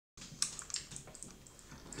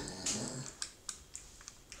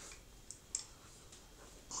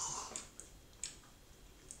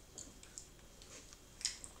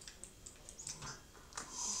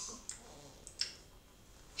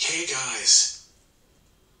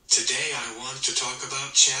Today I want to talk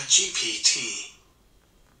about ChatGPT.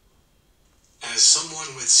 As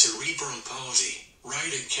someone with cerebral palsy,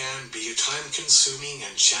 writing can be a time-consuming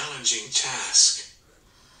and challenging task.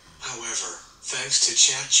 However, thanks to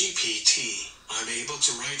ChatGPT, I'm able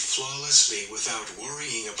to write flawlessly without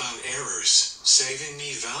worrying about errors, saving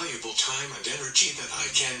me valuable time and energy that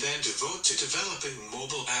I can then devote to developing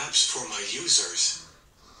mobile apps for my users.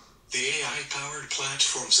 The AI-powered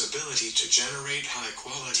platform's ability to generate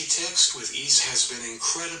high-quality text with ease has been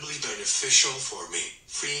incredibly beneficial for me,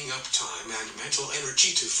 freeing up time and mental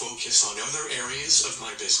energy to focus on other areas of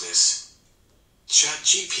my business.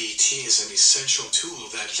 ChatGPT is an essential tool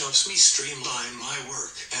that helps me streamline my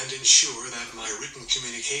work and ensure that my written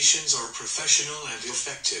communications are professional and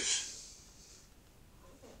effective.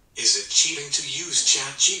 Is it cheating to use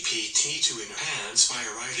ChatGPT to enhance my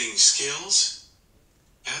writing skills?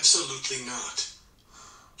 Absolutely not.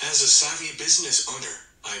 As a savvy business owner,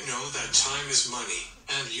 I know that time is money,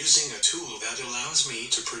 and using a tool that allows me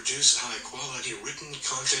to produce high-quality written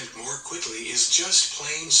content more quickly is just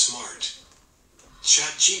plain smart.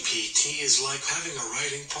 ChatGPT is like having a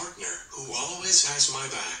writing partner who always has my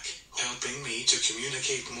back, helping me to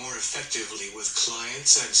communicate more effectively with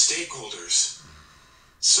clients and stakeholders.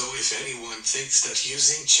 So if anyone thinks that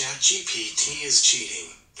using ChatGPT is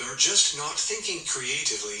cheating, they're just not thinking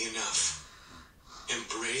creatively enough.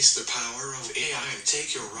 Embrace the power of AI and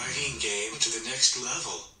take your writing game to the next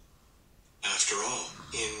level. After all,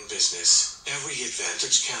 in business, every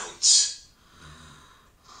advantage counts.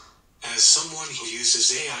 As someone who uses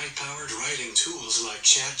AI-powered writing tools like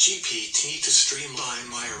ChatGPT to streamline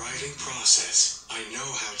my writing process, I know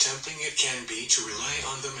how tempting it can be to rely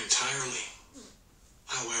on them entirely.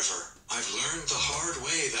 However, I've learned the hard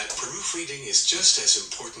way that proofreading is just as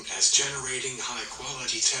important as generating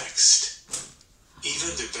high-quality text.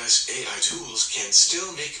 Even the best AI tools can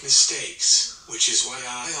still make mistakes, which is why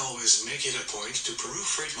I always make it a point to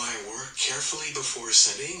proofread my work carefully before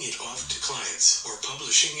sending it off to clients or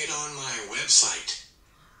publishing it on my website.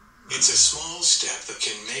 It's a small step that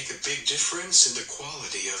can make a big difference in the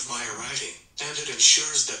quality of my writing, and it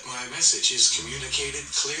ensures that my message is communicated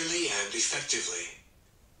clearly and effectively.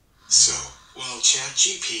 So, while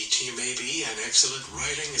ChatGPT may be an excellent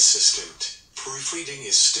writing assistant, proofreading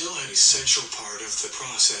is still an essential part of the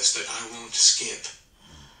process that I won't skip.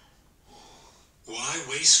 Why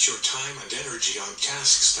waste your time and energy on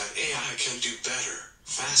tasks that AI can do better,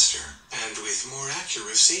 faster, and with more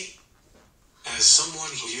accuracy? As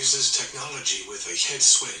someone who uses technology with a head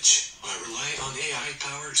switch, I rely on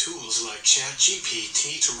AI-powered tools like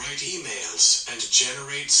ChatGPT to write emails and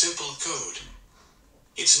generate simple code.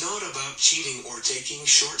 It's not about cheating or taking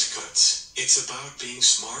shortcuts, it's about being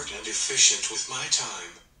smart and efficient with my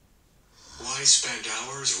time. Why spend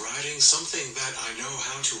hours writing something that I know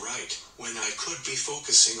how to write, when I could be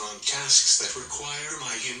focusing on tasks that require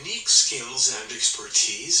my unique skills and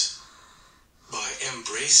expertise? By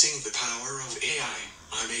embracing the power of AI,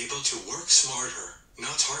 I'm able to work smarter,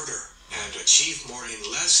 not harder, and achieve more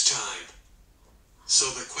in less time. So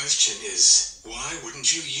the question is, why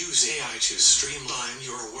wouldn't you use AI to streamline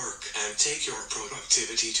your work and take your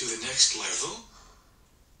productivity to the next level?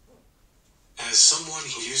 As someone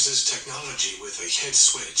who uses technology with a head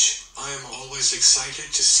switch, I am always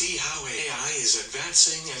excited to see how AI is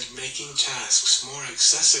advancing and making tasks more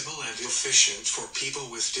accessible and efficient for people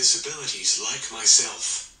with disabilities like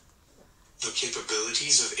myself. The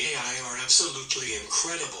capabilities of AI are absolutely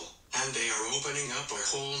incredible, and they are opening up a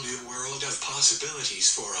whole new world of possibilities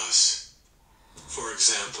for us. For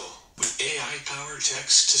example, with AI-powered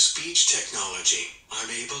text-to-speech technology, I'm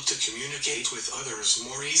able to communicate with others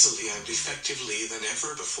more easily and effectively than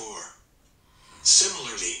ever before.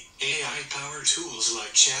 Similarly, AI-powered tools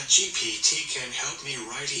like ChatGPT can help me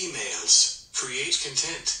write emails, create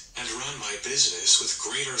content, and run my business with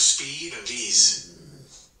greater speed and ease.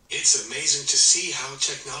 It's amazing to see how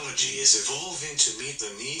technology is evolving to meet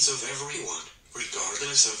the needs of everyone,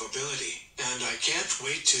 regardless of ability, and I can't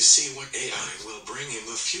wait to see what AI will bring in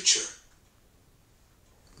the future.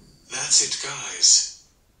 That's it, guys.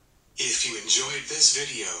 If you enjoyed this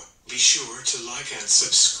video, be sure to like and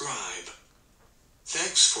subscribe.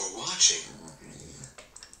 Thanks for watching.